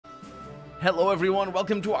Hello everyone,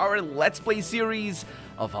 welcome to our Let's Play series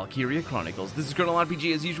of Valkyria Chronicles. This is Colonel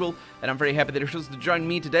RPG as usual, and I'm very happy that you're supposed to join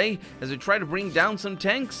me today as we try to bring down some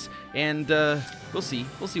tanks, and we'll see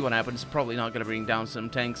what happens. Probably not going to bring down some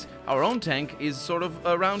tanks. Our own tank is sort of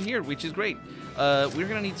around here, which is great. We're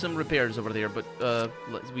going to need some repairs over there, but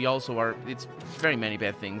we also are, it's very many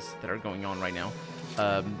bad things that are going on right now.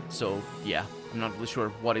 So yeah, I'm not really sure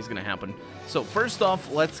what is going to happen. So first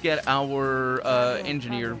off, let's get our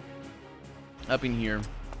engineer up in here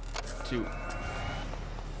to,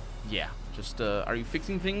 yeah, just, are you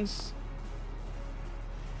fixing things?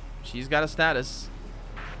 She's got a status.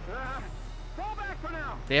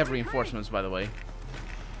 They have reinforcements, by the way.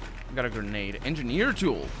 Got a grenade. Engineer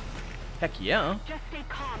tool. Heck yeah. Just stay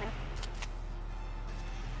calm.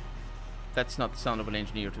 That's not the sound of an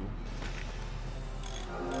engineer tool.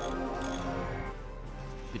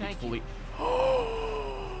 Did it fully...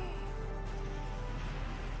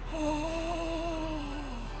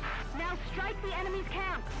 Now strike the enemy's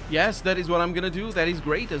camp. Yes, that is what I'm gonna do. That is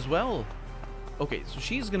great as well. Okay, so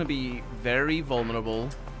she's gonna be very vulnerable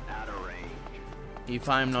out of range if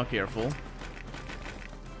I'm not careful.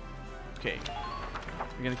 Okay,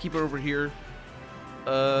 we're gonna keep her over here.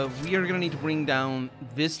 We are gonna need to bring down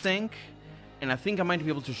this tank, and I think I might be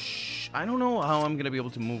able to. I don't know how I'm gonna be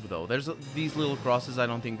able to move though. There's these little crosses. I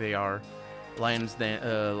don't think they are lions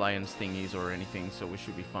thingies or anything, so we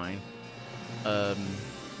should be fine.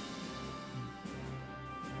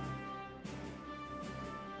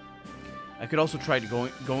 I could also try to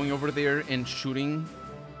going over there and shooting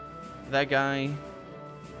that guy,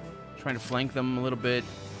 trying to flank them a little bit.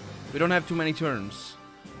 We don't have too many turns,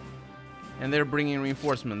 and they're bringing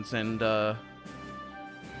reinforcements, and yeah,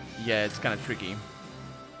 it's kind of tricky.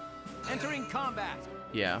 Entering combat.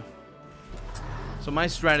 Yeah. So my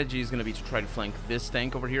strategy is going to be to try to flank this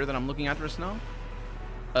tank over here that I'm looking at right now,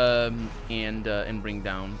 and bring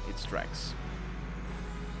down its tracks.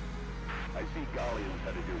 I see galleons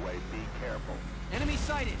headed your way. Be careful. Enemy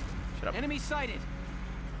sighted. Shut up. Enemy sighted.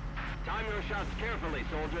 Time your shots carefully,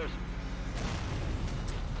 soldiers.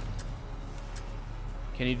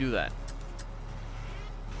 Can you do that?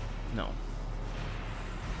 No.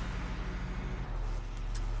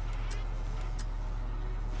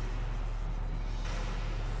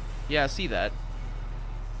 Yeah, I see that.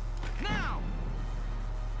 Now.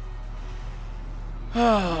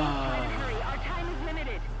 Hurry, our time is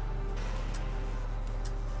limited.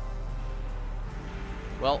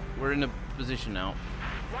 Well, we're in a position now.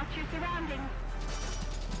 Watch your surroundings.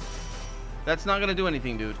 That's not gonna do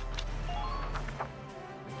anything, dude.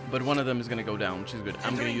 But one of them is gonna go down, which is good.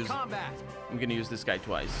 I'm gonna use this guy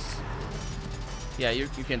twice. Yeah, you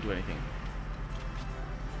can't do anything.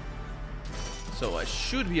 So I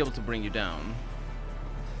should be able to bring you down.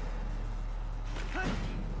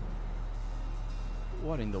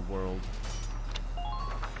 What in the world?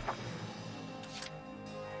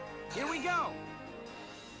 Here we go.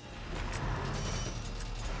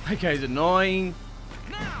 That guy's annoying.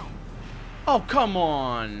 Now. Oh, come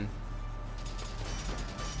on.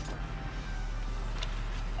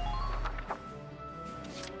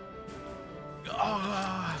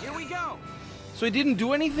 Here we go. So he didn't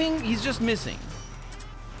do anything? He's just missing.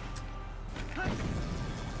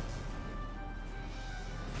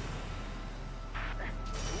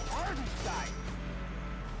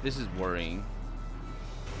 This is worrying.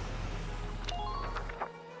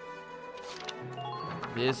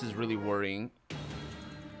 This is really worrying.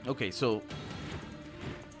 Okay, so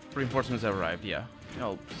reinforcements have arrived. Yeah,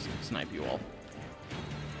 I'll snipe you all.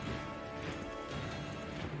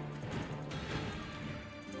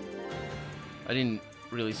 I didn't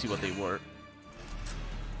really see what they were.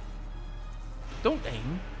 Don't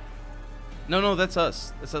aim. No, that's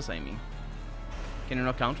us. That's us aiming. Can you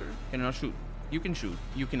not counter? Can you not shoot? You can shoot.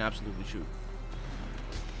 You can absolutely shoot.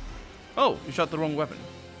 Oh, you shot the wrong weapon.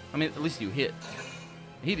 I mean, at least you hit.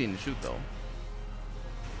 He didn't shoot, though.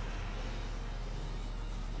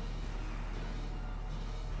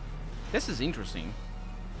 This is interesting.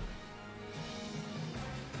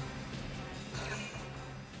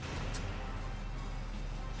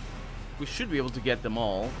 We should be able to get them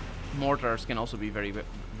all. Mortars can also be very,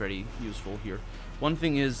 very useful here. One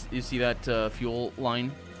thing is, you see that fuel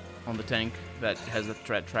line on the tank that has the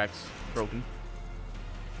tracks broken?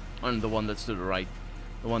 And the one that's to the right.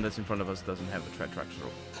 The one that's in front of us doesn't have the tracks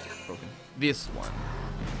broken. This one.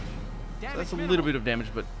 So that's a little bit of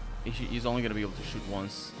damage, but he's only going to be able to shoot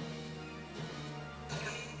once.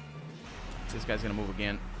 This guy's going to move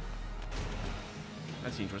again.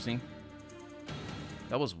 That's interesting.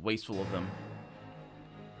 That was wasteful of them.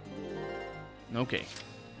 Okay.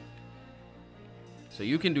 So So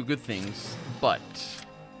you can do good things, but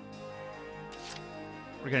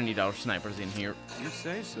we're gonna need our snipers in here. You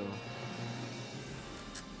say so.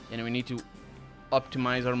 And we need to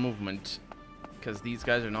optimize our movement, because these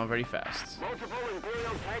guys are not very fast. Multiple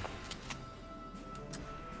Imperial tank.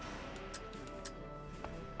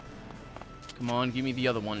 Come on, give me the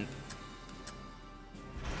other one.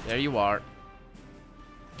 There you are.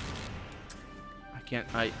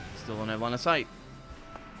 I still don't have line of sight.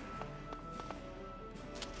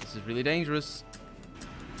 This is really dangerous.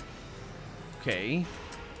 Okay.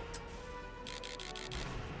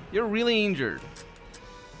 You're really injured.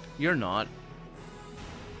 You're not.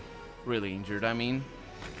 Really injured, I mean.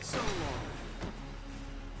 So long.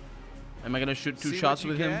 Am I gonna shoot two See shots what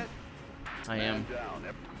with you him? get? I am. Down.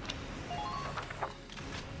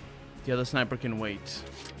 The other sniper can wait.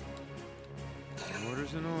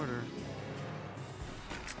 Order's in order.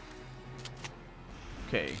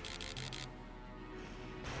 Okay.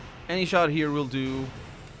 Any shot here will do.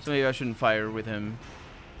 So maybe I shouldn't fire with him.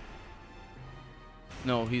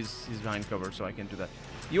 No, he's behind cover, so I can't do that.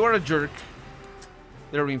 You are a jerk.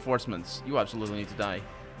 There are reinforcements. You absolutely need to die.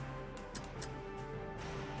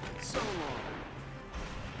 So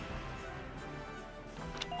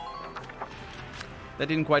long. That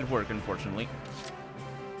didn't quite work, unfortunately.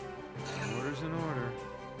 Order's in order.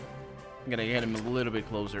 I'm gonna get him a little bit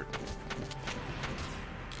closer.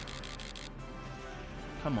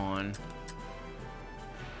 Come on.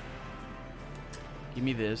 Give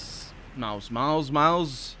me this. Mouse, mouse,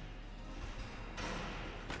 mouse.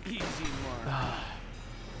 Easy mark.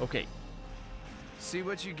 Okay. See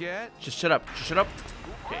what you get? Just shut up. Just shut up.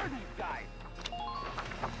 Who are these guys?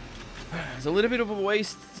 It's a little bit of a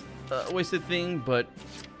wasted thing, but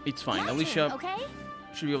it's fine. Your Alicia turn, okay?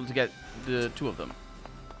 should be able to get the two of them.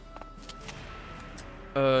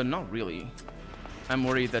 Not really. I'm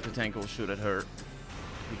worried that the tank will shoot at her,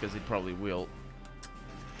 because it probably will.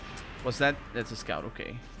 What's that? That's a scout.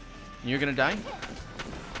 Okay. And you're gonna die?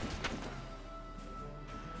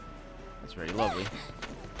 That's very lovely.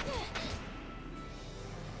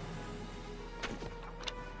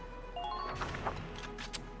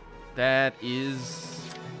 That is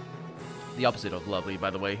the opposite of lovely, by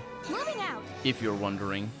the way, Moving out. if you're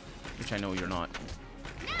wondering, which I know you're not.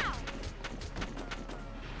 Now.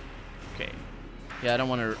 Okay. Yeah, I don't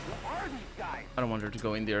want her. Who are these guys? I don't want her to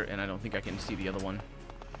go in there, and I don't think I can see the other one.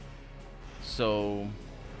 So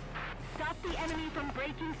Stop the enemy from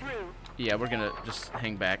breaking through. yeah, we're gonna just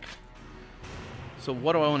hang back. So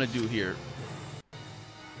what do I want to do here?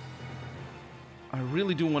 I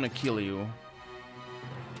really do want to kill you.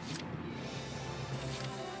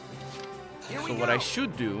 So what I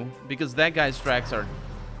should do, because that guy's tracks are...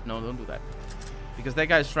 No, don't do that. Because that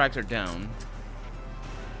guy's tracks are down,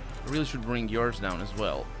 I really should bring yours down as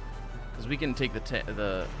well. Because we can take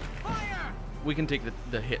we can take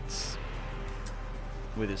the hits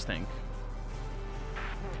with this tank.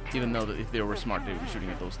 Even though that if they were smart, they would be shooting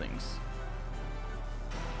at those things.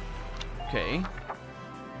 Okay.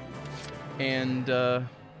 And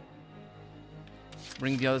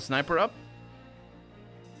bring the other sniper up.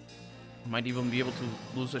 Might even be able to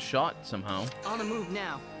lose a shot somehow. On the move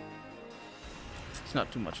now. It's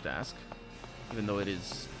not too much to ask, even though it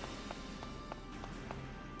is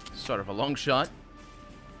sort of a long shot.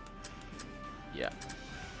 Yeah.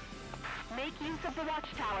 Make use of the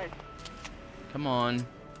watchtowers. Come on.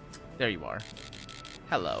 There you are.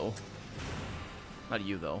 Hello. Not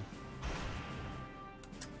you, though.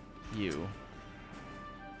 You.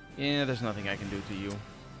 Yeah, there's nothing I can do to you.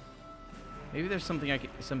 Maybe there's something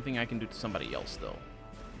I can do to somebody else, though.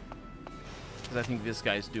 Because I think this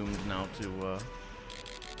guy's doomed now to...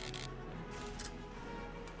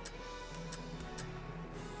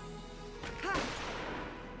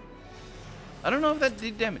 I don't know if that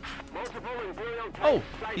did damage. Multiple Imperial tanks Oh,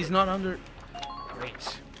 sighted. he's not under...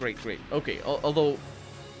 Great, great, great. Okay, although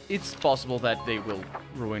it's possible that they will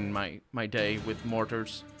ruin my day with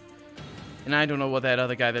mortars. And I don't know what that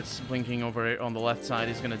other guy that's blinking over on the left side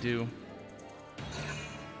is gonna do.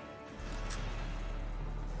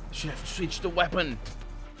 Should have switched the weapon.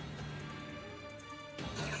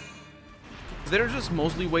 They're just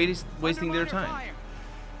mostly wasting their time. Fire.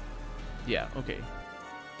 Yeah, okay.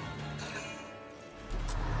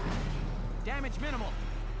 Damage minimal.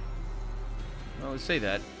 Well, let's say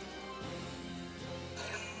that.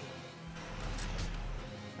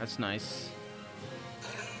 That's nice.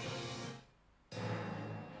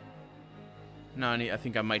 No, I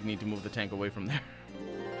think I might need to move the tank away from there.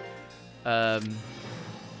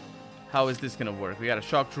 How is this gonna work? We got a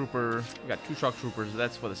shock trooper. We got 2 shock troopers.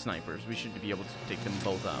 That's for the snipers. We should be able to take them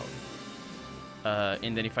both out.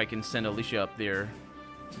 And then if I can send Alicia up there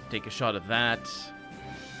to take a shot at that.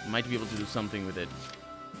 Might be able to do something with it.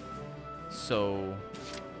 So,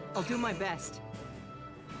 I'll do my best.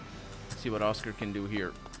 let's see what Oscar can do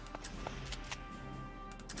here.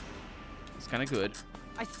 It's kind of good.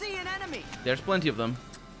 I see an enemy. There's plenty of them.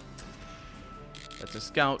 That's a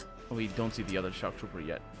scout. Oh, we don't see the other shock trooper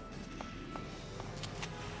yet.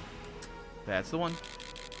 That's the one.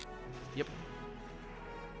 Yep.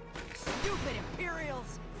 Stupid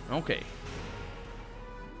Imperials. Okay.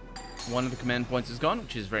 One of the command points is gone,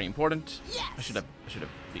 which is very important. Yes! I should have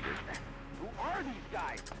figured. Who are these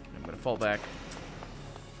guys? I'm gonna fall back.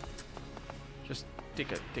 Just take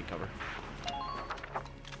cover.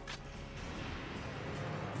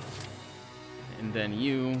 And then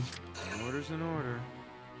you. Order's an order.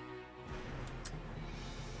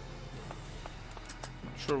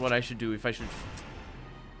 Not sure what I should do. If I should.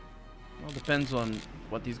 Well, depends on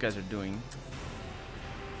what these guys are doing.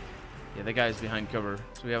 Yeah, the guy's behind cover.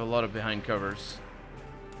 So we have a lot of behind covers.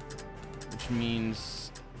 Which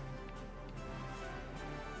means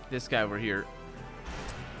this guy over here.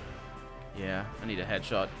 Yeah, I need a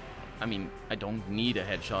headshot. I mean, I don't need a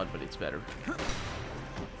headshot, but it's better.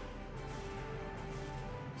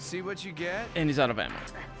 See what you get? And he's out of ammo.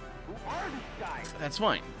 Who are these guys? That's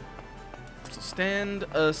fine. So stand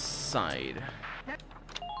aside.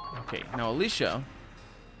 Okay, now Alicia,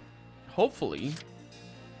 hopefully,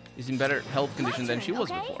 is in better health condition than she was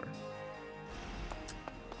before.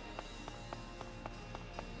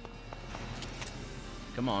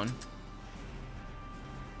 Come on.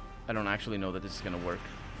 I don't actually know that this is gonna work.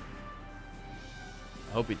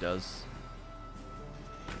 I hope it does.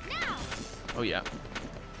 Oh yeah,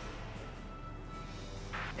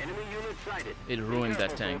 Enemy unit sighted. it ruined that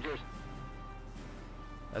Careful, tank. soldiers.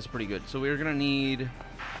 That's pretty good. So we're gonna need... Is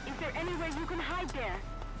there any way you can hide there?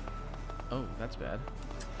 Oh, that's bad.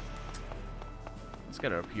 Let's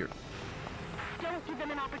get her up here. Don't give them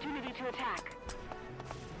an opportunity to attack.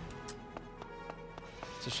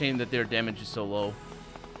 It's a shame that their damage is so low.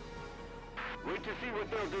 Wait to see what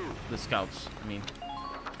they'll do. The scouts, I mean.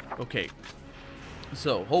 Okay.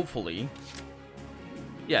 So, hopefully...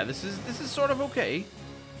 Yeah, this is sort of okay.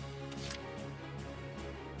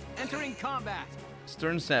 Entering combat. It's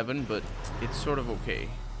turn 7, but it's sort of okay.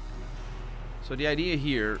 So the idea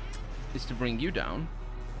here is to bring you down.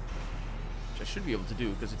 Which I should be able to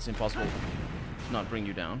do, because it's impossible to not bring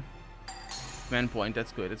you down. Command point,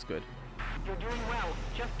 that's good, that's good. You're doing well.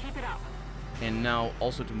 Just keep it up. And now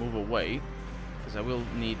also to move away, because I will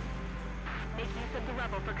need... Make use of the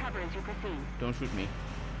rubble for cover as you proceed. Don't shoot me.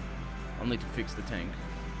 I'll need to fix the tank.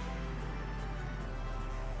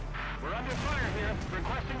 We're under fire here.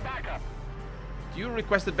 Requesting backup. Do you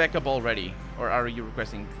requested backup already? Or are you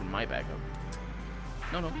requesting from my backup?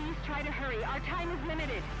 No. Please try to hurry. Our time is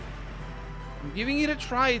limited. I'm giving it a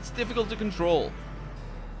try. It's difficult to control.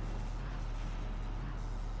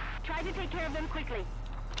 Try to take care of them quickly.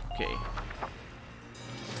 Okay.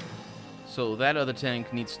 So that other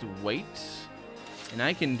tank needs to wait. And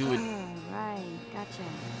I can do it. Right. Gotcha.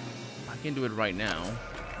 I can do it right now.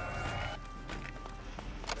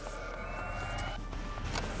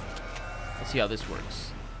 Let's see how this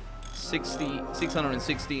works.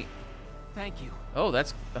 660. Thank you. Oh,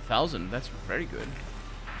 that's 1,000. That's very good.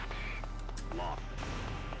 Lost.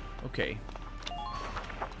 Okay.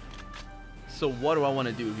 So what do I want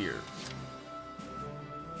to do here?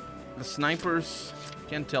 The snipers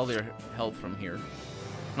can't tell their health from here.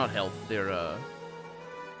 Not health. Their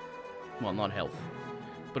well, not health.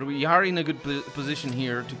 But we are in a good position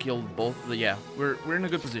here to kill both. Yeah, we're in a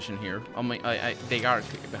good position here. They are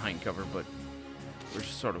behind cover, but we're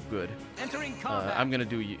sort of good. Entering combat. I'm gonna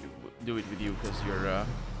do it with you because you're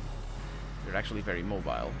actually very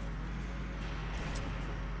mobile.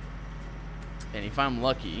 And if I'm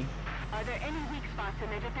lucky, Are there any weak spots in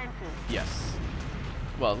their defenses? yes.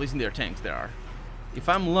 Well, at least in their tanks there are. If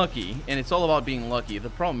I'm lucky, and it's all about being lucky, the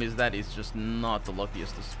problem is that it's just not the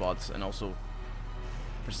luckiest of spots, and also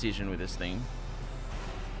precision with this thing.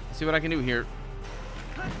 Let's see what I can do here.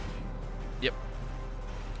 Yep.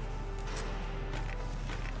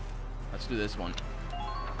 Let's do this one.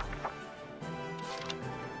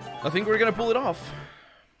 I think we're gonna pull it off.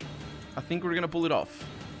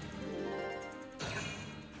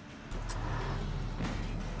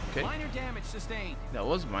 Okay. Minor damage sustained. That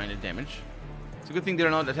was minor damage. It's a good thing they're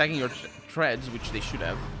not attacking your treads, which they should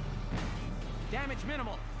have. Damage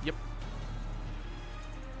minimal. Yep.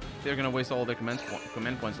 If they're gonna waste all their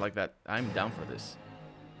command points like that, I'm down for this.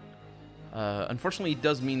 Unfortunately, it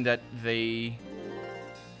does mean that they...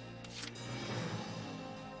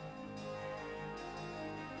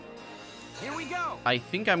 Here we go. I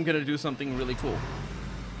think I'm gonna do something really cool.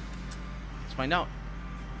 find out.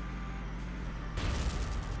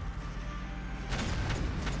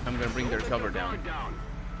 I'm gonna bring their cover down.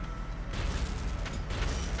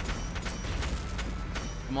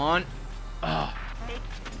 Come on. Ah.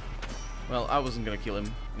 Well, I wasn't gonna kill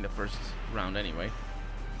him in the first round anyway.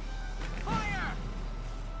 Fire!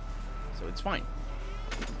 So it's fine.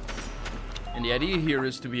 And the idea here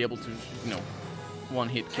is to be able to, you know, one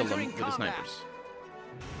hit kill them with the snipers.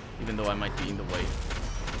 Even though I might be in the way.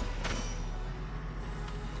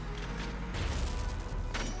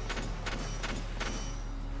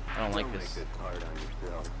 I don't like this. Make this hard on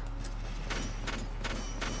yourself.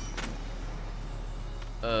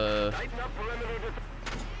 Tighten up perimeter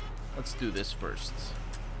defense. Let's do this first.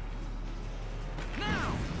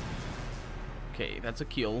 Now! Okay, that's a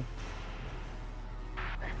kill.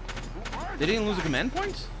 They didn't lose a command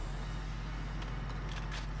point?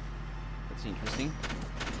 That's interesting.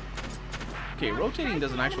 Okay, rotating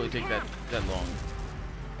doesn't actually take that long.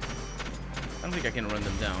 I don't think I can run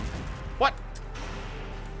them down. What?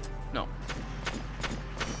 No.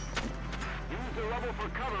 Use the rubble for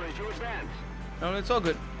cover as you advance. No, it's all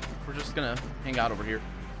good. We're just gonna hang out over here.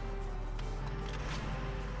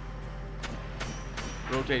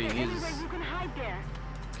 Rotating is Anywhere you can hide there.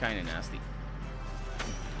 kind of nasty.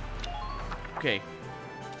 Okay,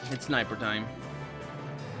 it's sniper time.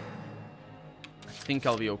 I think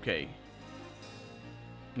I'll be okay.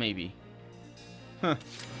 Maybe. Huh.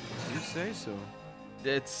 You say so.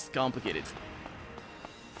 It's complicated.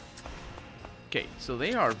 Okay, so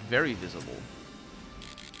they are very visible.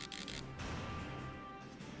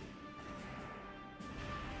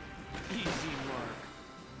 Easy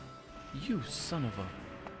work. You son of a...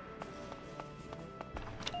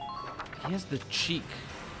 He has the cheek,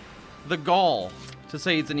 the gall, to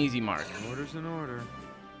say it's an easy mark. Order's an order.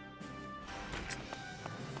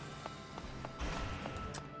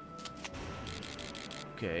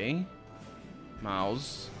 Okay.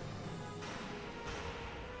 Mouse.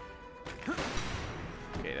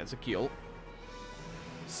 Okay, that's a kill.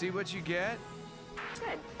 See what you get?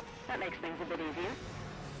 Good. That makes things a bit easier.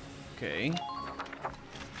 Okay.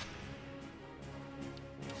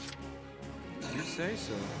 You say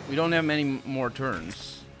so. We don't have many more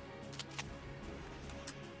turns.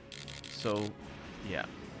 So, yeah.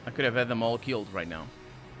 I could have had them all killed right now.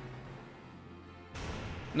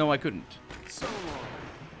 No, I couldn't. So long.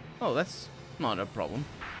 Oh, that's not a problem.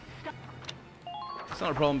 It's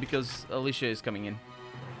not a problem because Alicia is coming in.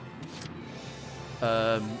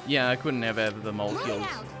 Yeah, I couldn't have had them all killed.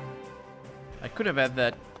 I could have had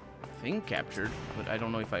that thing captured, but I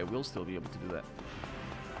don't know if I will still be able to do that.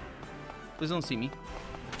 Please don't see me.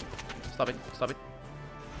 Stop it. Stop it.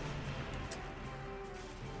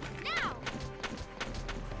 Now!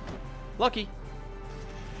 Lucky.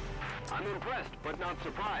 I'm impressed, but not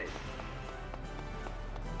surprised.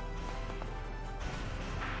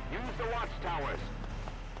 Use the watchtowers.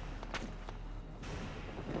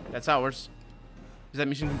 That's ours. Is that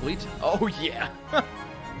mission complete? Oh, yeah.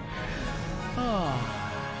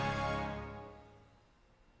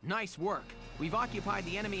 Nice work. We've occupied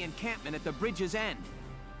the enemy encampment at the bridge's end.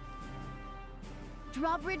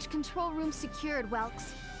 Drawbridge control room secured,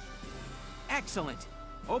 Welks. Excellent.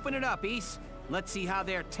 Open it up, East. Let's see how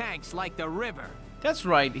their tanks like the river. That's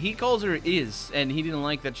right. He calls her Is, and he didn't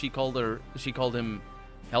like that she called him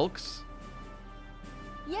Helks.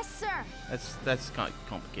 Yes, sir. That's kind of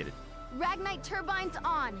complicated. Ragnite turbines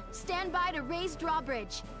on. Stand by to raise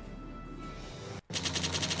drawbridge.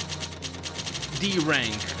 D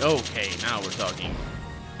rank. Okay, now we're talking.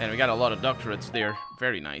 And we got a lot of doctorates there.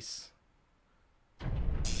 Very nice.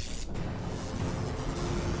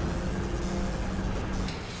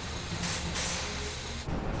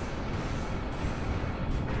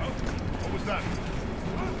 What was that?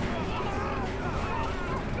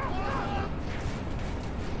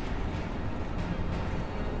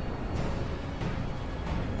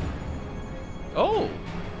 Oh!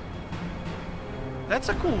 That's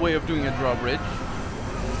a cool way of doing a drawbridge.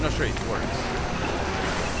 Not sure it works.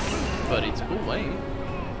 But it's a cool way.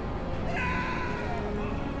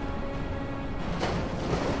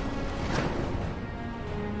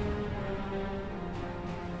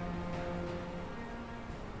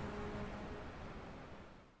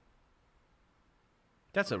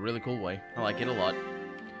 That's a really cool way. I like it a lot.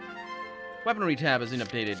 Weaponry tab has been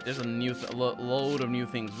updated. There's a new load of new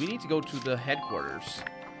things. We need to go to the headquarters.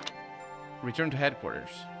 Return to headquarters.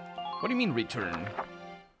 What do you mean return?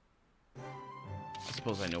 I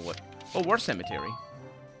suppose I know what. Oh, War Cemetery.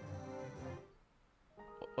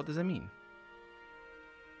 What does that mean?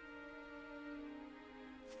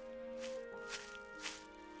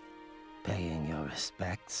 Paying your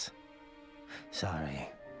respects. Sorry.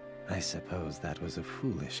 I suppose that was a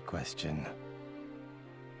foolish question.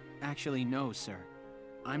 Actually, no, sir.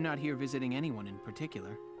 I'm not here visiting anyone in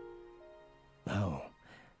particular. Oh.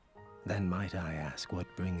 Then might I ask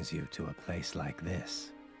what brings you to a place like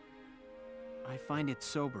this? I find it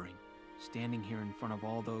sobering, standing here in front of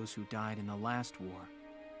all those who died in the last war.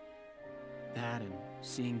 That and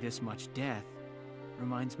seeing this much death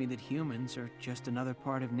reminds me that humans are just another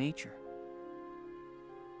part of nature.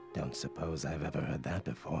 Don't suppose I've ever heard that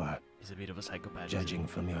before. He's a bit of a psychopath. Judging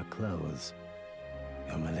from your clothes,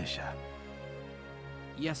 your militia.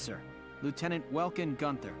 Yes, sir. Lieutenant Welkin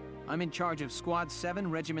Gunther. I'm in charge of Squad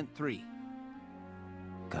 7, Regiment 3.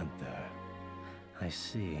 Gunther. I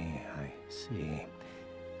see.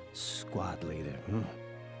 Squad leader.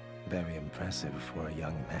 Very impressive for a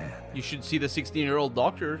young man. You should see the 16-year-old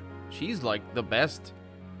doctor. She's like the best.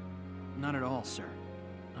 Not at all, sir.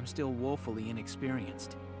 I'm still woefully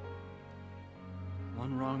inexperienced.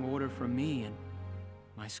 One wrong order from me and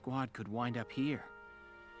my squad could wind up here.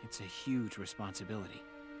 It's a huge responsibility.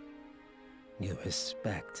 You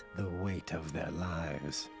respect the weight of their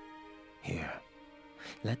lives. Here,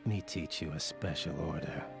 let me teach you a special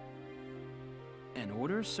order. An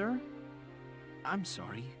order, sir? I'm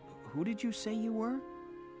sorry. Who did you say you were?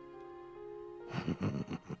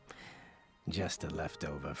 Just a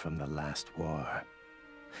leftover from the last war.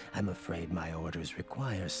 I'm afraid my orders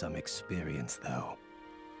require some experience, though.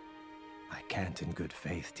 I can't in good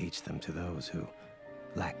faith teach them to those who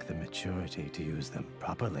lack the maturity to use them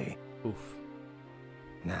properly. Oof.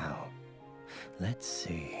 Now, let's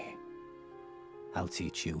see. I'll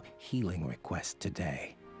teach you healing request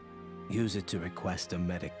today. Use it to request a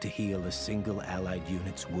medic to heal a single allied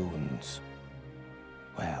unit's wounds.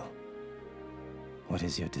 Well, what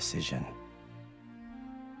is your decision?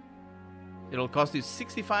 It'll cost you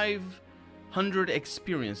 6,500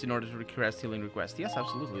 experience in order to request healing request. Yes,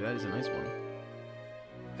 absolutely. That is a nice one.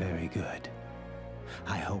 Very good.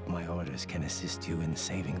 I hope my orders can assist you in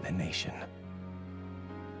saving the nation.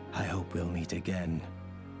 I hope we'll meet again.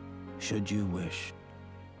 Should you wish,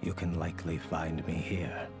 you can likely find me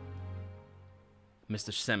here.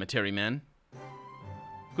 Mr. Cemetery Man.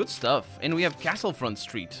 Good stuff. And we have Castlefront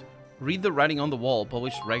Street. Read the writing on the wall,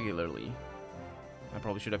 published regularly. I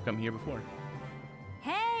probably should have come here before.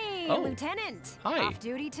 Hey, Oh. Lieutenant! Hi. Off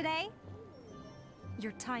duty today?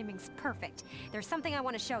 Your timing's perfect. There's something I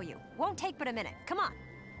want to show you. Won't take but a minute. Come on.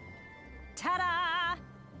 Ta-da!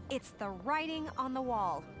 It's the writing on the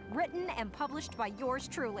wall, written and published by yours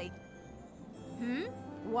truly.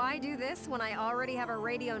 Why do this when I already have a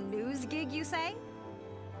radio news gig, you say?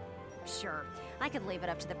 Sure, I could leave it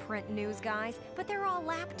up to the print news guys, but they're all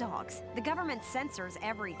lapdogs. The government censors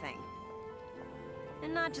everything.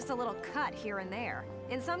 And not just a little cut here and there.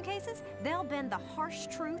 In some cases, they'll bend the harsh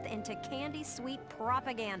truth into candy-sweet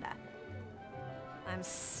propaganda. I'm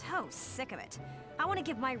so sick of it. I want to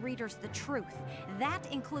give my readers the truth.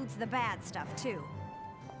 That includes the bad stuff, too.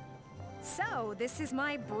 So, this is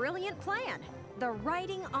my brilliant plan. The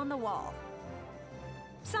writing on the wall.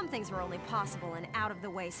 Some things are only possible in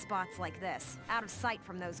out-of-the-way spots like this, out of sight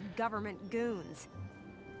from those government goons.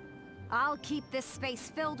 I'll keep this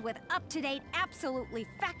space filled with up-to-date, absolutely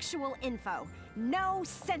factual info. No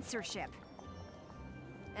censorship.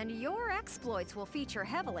 And your exploits will feature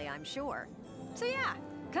heavily, I'm sure. So yeah,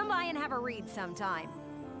 come by and have a read sometime.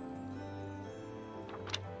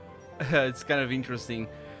 It's kind of interesting.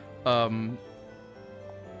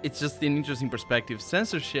 It's just an interesting perspective.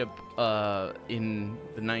 Censorship in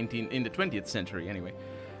the 20th century, anyway.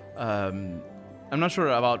 I'm not sure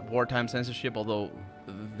about wartime censorship, although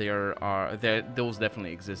those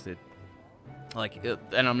definitely existed. Like,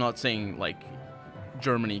 and I'm not saying like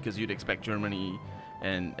Germany, because you'd expect Germany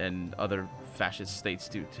and other fascist states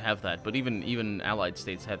to have that, but even allied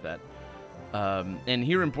states have that. And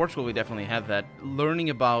here in Portugal, we definitely have that. Learning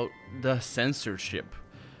about the censorship.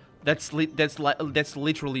 That's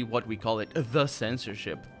literally what we call it, the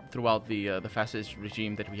censorship, throughout the fascist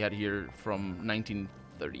regime that we had here from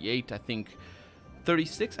 1938, I think,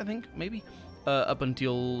 36, I think, maybe, up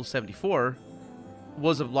until 74,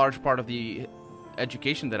 was a large part of the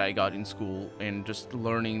education that I got in school, and just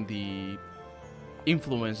learning the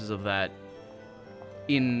influences of that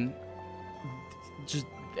in just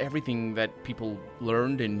everything that people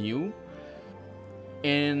learned and knew.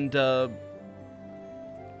 And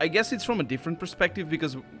I guess it's from a different perspective,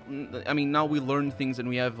 because, I mean, now we learn things and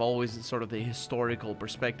we have always sort of the historical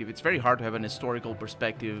perspective. It's very hard to have an historical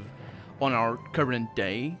perspective on our current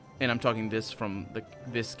day, and I'm talking this from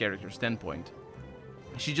this character's standpoint.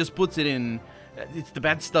 She just puts it in, it's the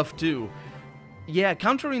bad stuff too. Yeah,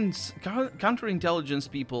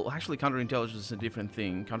 counterintelligence people. Actually, counterintelligence is a different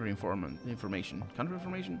thing.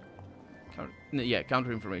 Counterinformation. Yeah,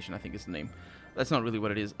 counterinformation. I think is the name. That's not really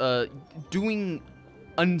what it is. Doing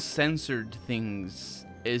uncensored things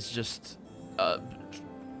is just.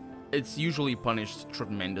 It's usually punished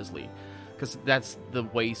tremendously, because that's the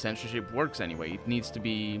way censorship works anyway. It needs to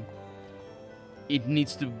be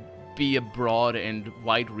a broad and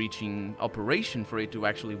wide-reaching operation for it to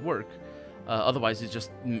actually work. Otherwise, you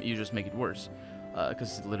just make it worse,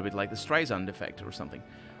 because it's a little bit like the Streisand effect or something.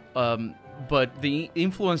 But the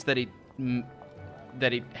influence that it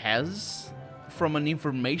has from an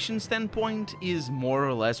information standpoint is more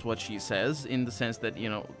or less what she says, in the sense that, you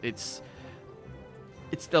know, it's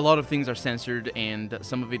a lot of things are censored and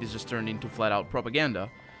some of it is just turned into flat-out propaganda.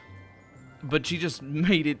 But she just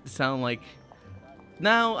made it sound like,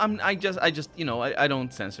 no, I just you know, I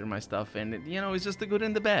don't censor my stuff, and you know, it's just the good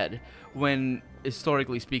and the bad. When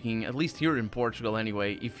historically speaking, at least here in Portugal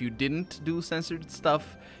anyway, if you didn't do censored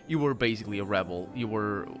stuff, you were basically a rebel. You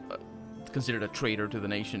were considered a traitor to the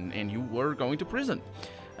nation, and you were going to prison.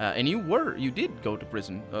 And you did go to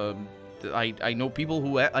prison. I know people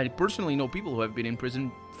who I personally know people who have been in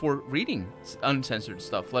prison for reading uncensored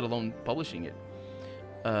stuff, let alone publishing it.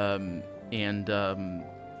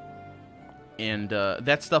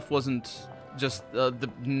 That stuff wasn't just the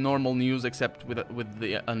normal news, except with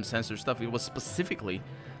the uncensored stuff. It was specifically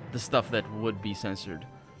the stuff that would be censored.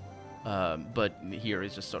 But here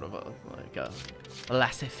it's just sort of a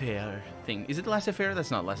laissez-faire thing. Is it laissez-faire?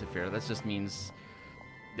 That's not laissez-faire. That just means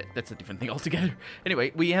that's a different thing altogether. Anyway,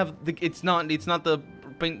 we have it's not the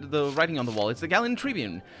writing on the wall. It's the Gallian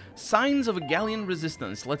Tribune. Signs of a Gallian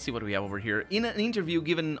resistance. Let's see what we have over here. In an interview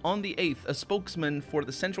given on the 8th, a spokesman for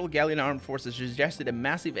the Central Gallian Armed Forces suggested a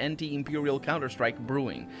massive anti-imperial counterstrike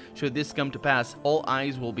brewing. Should this come to pass, all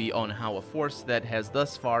eyes will be on how a force that has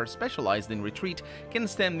thus far specialized in retreat can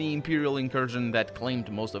stem the imperial incursion that claimed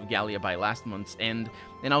most of Gallia by last month's end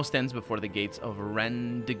and now stands before the gates of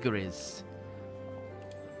Rennes de Gris.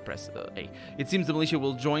 Press A. It seems the militia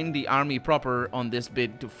will join the army proper on this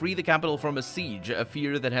bid to free the capital from a siege, a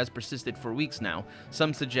fear that has persisted for weeks now.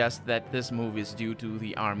 Some suggest that this move is due to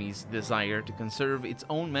the army's desire to conserve its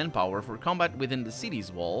own manpower for combat within the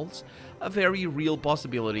city's walls, a very real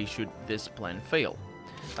possibility should this plan fail.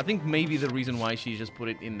 I think maybe the reason why she just put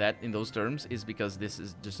it in those terms is because this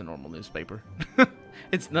is just a normal newspaper.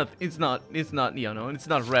 It's not, you know, it's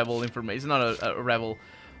not rebel information. It's not a rebel,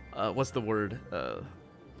 what's the word?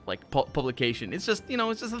 Like publication. It's just, you know,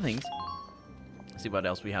 it's just the things. Let's see what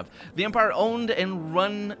else we have. The Empire owned and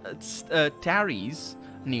run Taris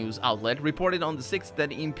news outlet reported on the 6th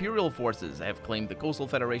that Imperial forces have claimed the coastal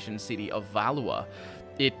Federation city of Valua.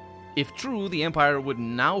 If true, the Empire would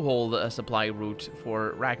now hold a supply route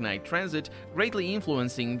for Ragnite transit, greatly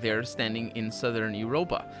influencing their standing in southern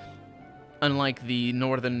Europa. Unlike the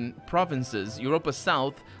northern provinces, Europa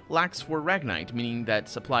South lacks for Ragnite, meaning that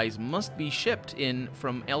supplies must be shipped in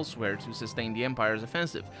from elsewhere to sustain the Empire's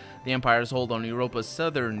offensive. The Empire's hold on Europa's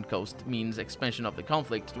southern coast means expansion of the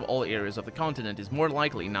conflict to all areas of the continent is more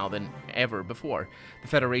likely now than ever before. The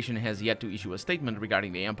Federation has yet to issue a statement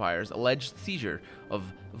regarding the Empire's alleged seizure of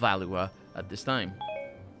Valua at this time.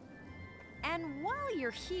 And while you're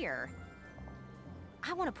here,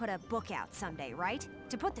 I want to put a book out someday, right?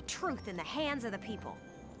 To put the truth in the hands of the people.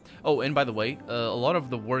 Oh, and by the way, a lot of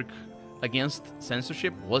the work against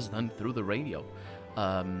censorship was done through the radio.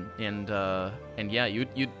 And yeah,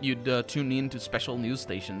 you'd tune in to special news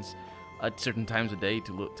stations at certain times of day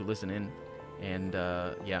to listen in. And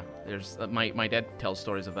yeah, there's my dad tells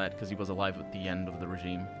stories of that because he was alive at the end of the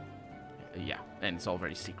regime. Yeah, and it's all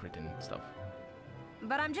very secret and stuff.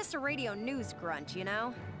 But I'm just a radio news grunt, you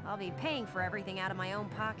know? I'll be paying for everything out of my own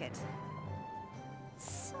pocket.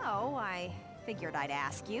 So, I figured I'd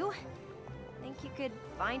ask you. Think you could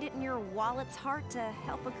find it in your wallet's heart to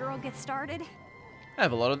help a girl get started? I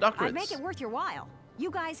have a lot of doctorates. I'd make it worth your while. You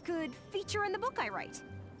guys could feature in the book I write.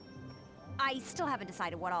 I still haven't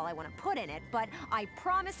decided what all I want to put in it, but I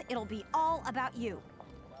promise it'll be all about you.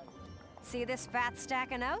 See this fat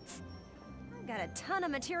stack of notes? I've got a ton of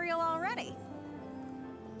material already.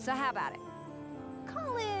 So how about it?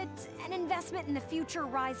 Call it an investment in the future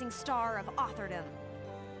rising star of authordom.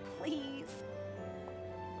 Please.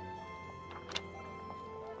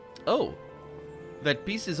 Oh, that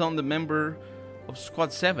piece is on the member of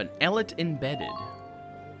Squad 7, Ellet Embedded.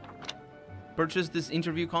 Purchase this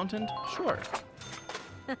interview content? Sure.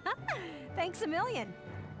 Thanks a million.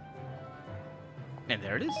 And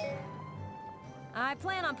there it is. I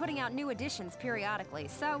plan on putting out new editions periodically,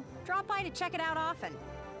 so drop by to check it out often.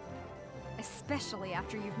 Especially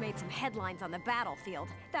after you've made some headlines on the battlefield.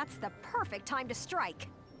 That's the perfect time to strike.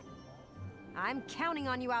 I'm counting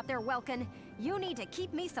on you out there, Welkin. You need to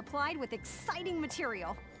keep me supplied with exciting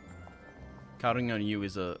material. Counting on you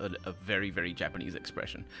is a very, very Japanese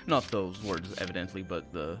expression. Not those words, evidently,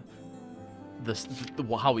 but the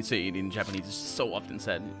how we say it in Japanese is so often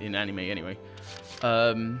said in anime anyway.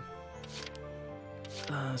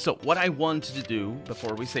 So what I want to do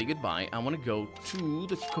before we say goodbye, I want to go to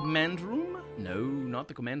the command room. No, not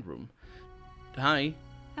the command room. Hi.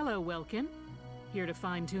 Hello, Welkin. Here to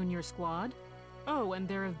fine-tune your squad? Oh, and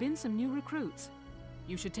there have been some new recruits.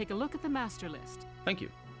 You should take a look at the master list. Thank you.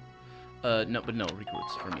 No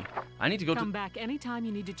recruits for me. I need to go Come back anytime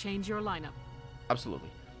you need to change your lineup. Absolutely.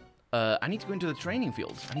 I need to go into the training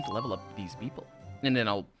fields. I need to level up these people. And then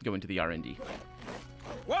I'll go into the R&D.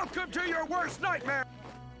 Welcome to your worst nightmare!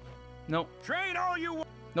 Nope. Train all you want!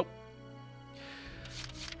 Nope.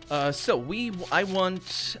 I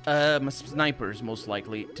want my snipers most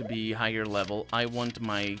likely to be higher level. I want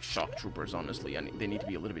my shock troopers, honestly. They need to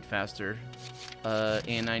be a little bit faster.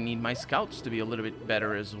 And I need my scouts to be a little bit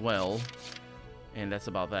better as well. And that's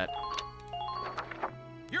about that.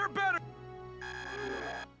 You're better!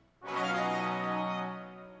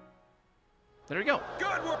 There we go.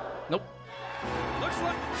 Good work! Nope. Looks.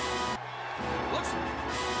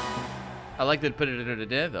 I like that put it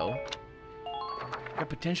there, though. Got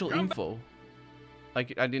potential info. I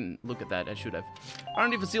didn't look at that. I should have.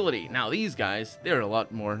 R&D facility. Now, these guys, they're a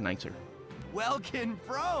lot more nicer. Welkin,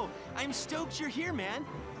 bro! I'm stoked you're here, man.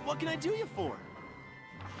 What can I do you for?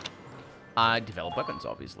 I develop weapons,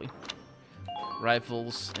 obviously.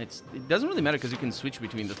 Rifles. It doesn't really matter because you can switch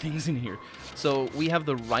between the things in here. So we have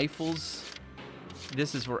the rifles.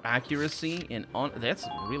 This is for accuracy and that's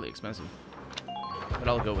really expensive. But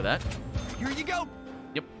I'll go with that. Here you go.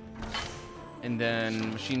 Yep. And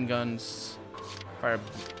then machine guns,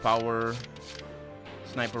 firepower,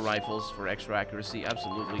 sniper rifles for extra accuracy,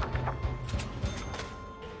 absolutely.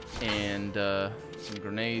 And some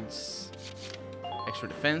grenades, extra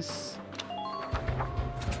defense.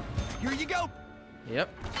 Here you go. Yep.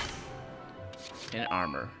 And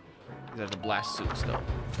armor. These are the blast suits, though.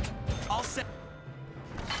 All set.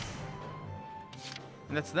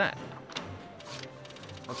 And that's that.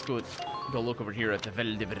 Let's go look over here at the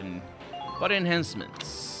Veldiveren. Body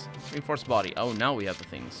enhancements. Reinforced body. Oh, now we have the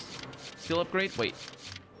things. Steel upgrade? Wait.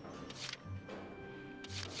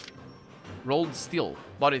 Rolled steel.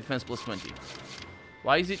 Body defense plus 20.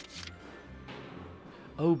 Why is it?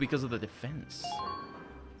 Oh, because of the defense.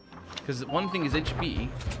 Because one thing is HP,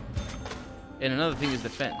 and another thing is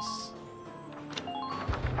defense.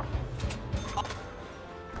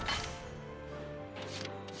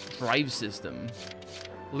 Drive system.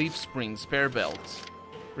 Leaf spring, spare belt.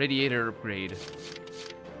 Radiator upgrade.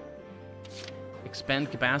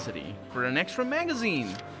 Expand capacity for an extra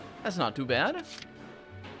magazine. That's not too bad.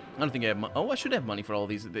 I don't think I have I should have money for all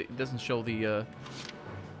these. It doesn't show the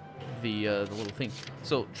little thing.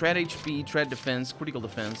 So, tread HP, tread defense, critical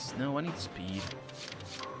defense. No, I need speed.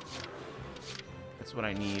 That's what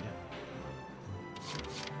I need.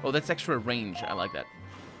 Oh, that's extra range. I like that.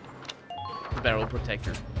 The barrel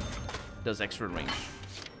protector does extra range.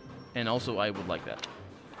 And also, I would like that.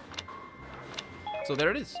 So there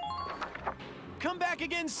it is. Come back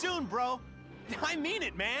again soon, bro. I mean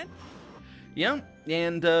it, man. Yeah,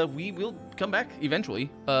 and we will come back eventually.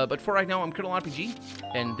 But for right now, I'm Colonel RPG,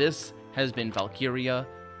 and this has been Valkyria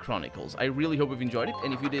Chronicles. I really hope you've enjoyed it,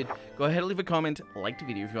 and if you did, go ahead and leave a comment, like the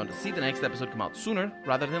video if you want to see the next episode come out sooner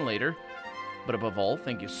rather than later. But above all,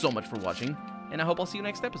 thank you so much for watching, and I hope I'll see you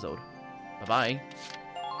next episode. Bye-bye.